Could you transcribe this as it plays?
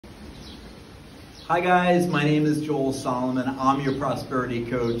Hi guys, my name is Joel Solomon. I'm your prosperity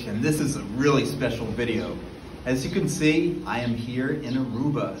coach, and this is a really special video. As you can see, I am here in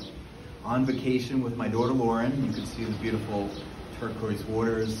Aruba on vacation with my daughter Lauren. You can see the beautiful turquoise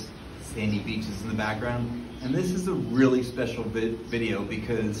waters, sandy beaches in the background. And this is a really special video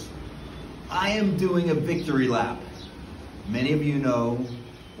because I am doing a victory lap. Many of you know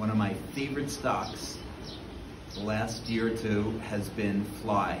one of my favorite stocks the last year or two has been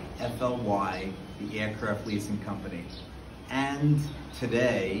Fly, F-L-Y, the aircraft leasing company. And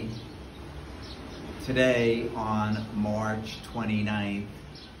today on March 29th,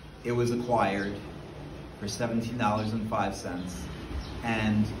 it was acquired for $17.05.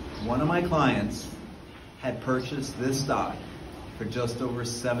 And one of my clients had purchased this stock for just over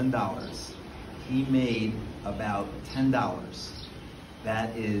 $7. He made about $10.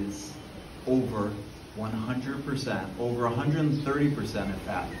 That is over 100%, over 130% in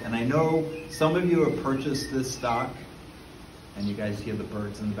fact. And I know some of you have purchased this stock, and you guys hear the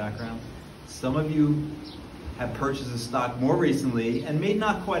birds in the background. Some of you have purchased this stock more recently and made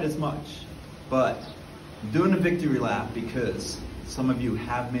not quite as much, but I'm doing a victory lap because some of you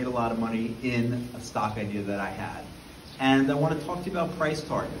have made a lot of money in a stock idea that I had. And I want to talk to you about price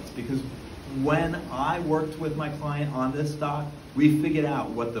targets, because when I worked with my client on this stock, we figured out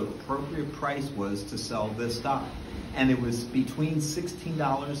what the appropriate price was to sell this stock. And it was between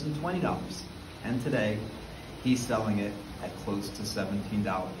 $16 and $20. And today, he's selling it at close to $17.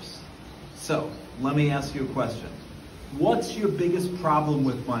 So, let me ask you a question. What's your biggest problem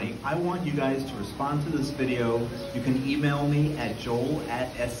with money? I want you guys to respond to this video. You can email me at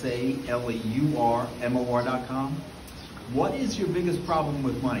joel@SALEURMOR.com. What is your biggest problem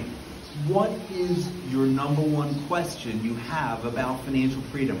with money? What is your number one question you have about financial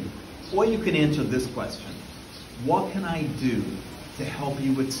freedom? Or you can answer this question: what can I do to help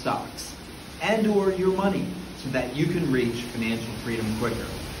you with stocks and or your money so that you can reach financial freedom quicker?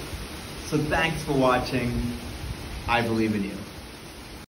 So thanks for watching. I believe in you.